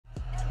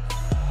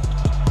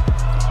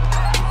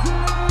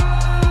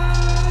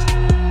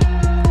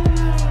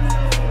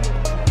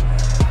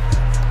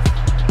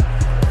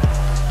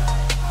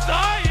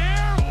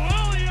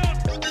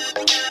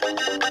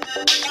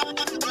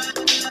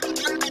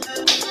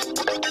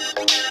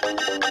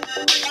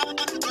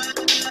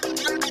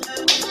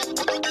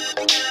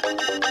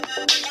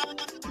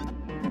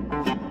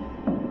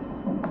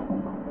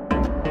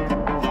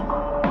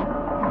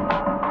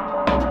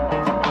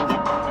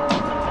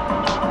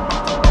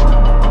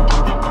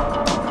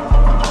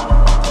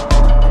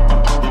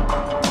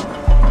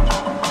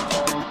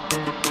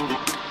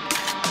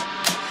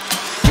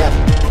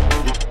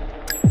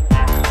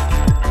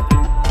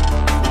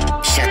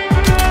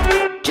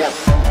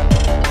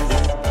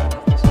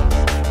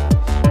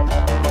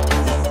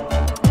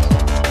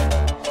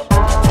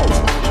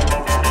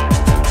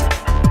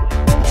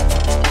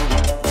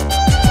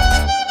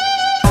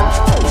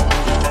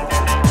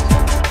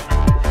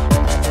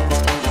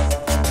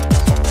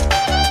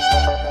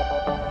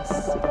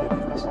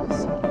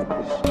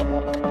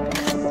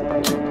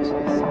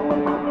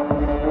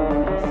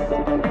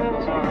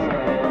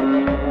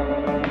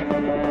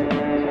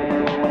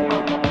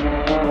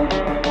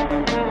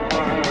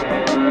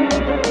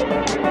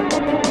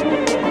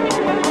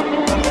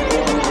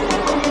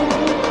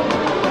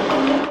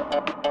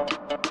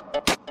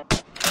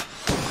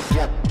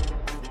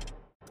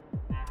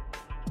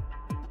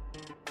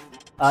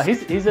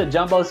He's a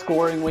jumbo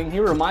scoring wing. He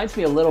reminds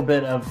me a little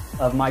bit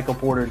of Michael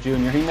Porter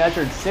Jr. He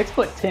measured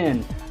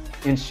 6'10"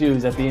 in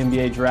shoes at the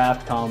NBA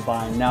draft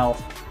combine. Now,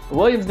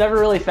 Williams never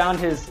really found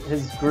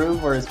his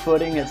groove or his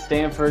footing at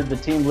Stanford. The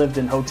team lived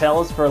in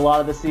hotels for a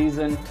lot of the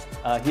season.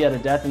 He had a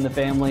death in the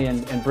family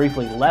and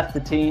briefly left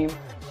the team.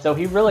 So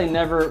he really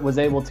never was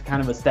able to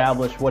kind of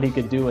establish what he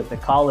could do at the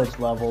college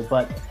level.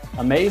 But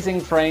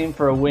amazing frame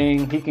for a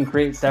wing. He can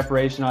create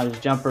separation on his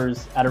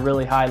jumpers at a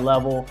really high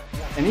level.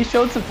 And he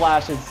showed some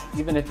flashes,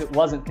 even if it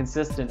wasn't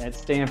consistent at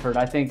Stanford.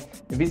 I think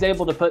if he's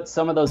able to put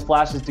some of those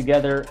flashes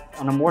together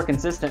on a more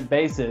consistent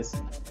basis,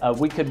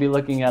 we could be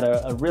looking at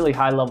a really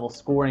high-level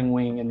scoring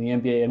wing in the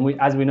NBA. And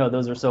as we know,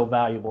 those are so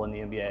valuable in the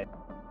NBA.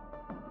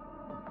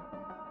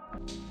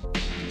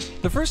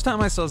 The first time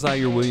I saw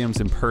Ziaire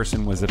Williams in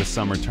person was at a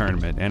summer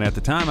tournament, and at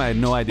the time I had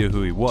no idea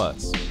who he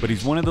was. But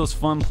he's one of those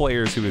fun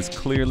players who is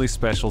clearly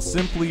special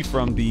simply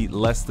from the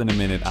less than a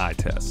minute eye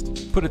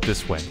test. Put it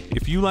this way,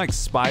 if you like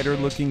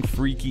spider-looking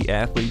freaky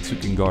athletes who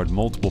can guard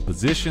multiple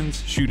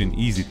positions, shoot an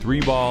easy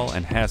 3-ball,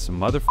 and have some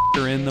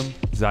motherfucker in them,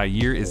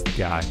 Ziaire is the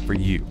guy for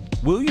you.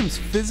 Williams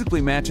physically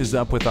matches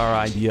up with our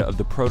idea of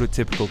the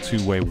prototypical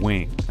two-way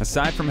wing.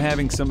 Aside from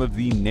having some of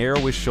the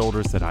narrowest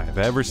shoulders that I have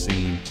ever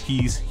seen,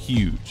 he's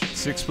huge.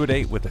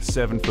 6'8" with a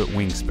 7-foot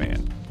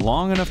wingspan.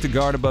 Long enough to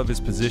guard above his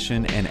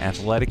position and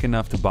athletic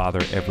enough to bother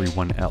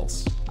everyone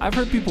else. I've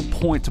heard people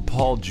point to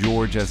Paul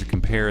George as a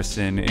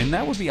comparison, and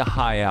that would be a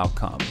high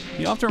outcome.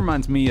 He often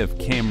reminds me of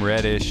Cam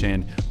Reddish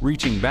and,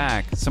 reaching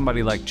back,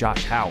 somebody like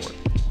Josh Howard.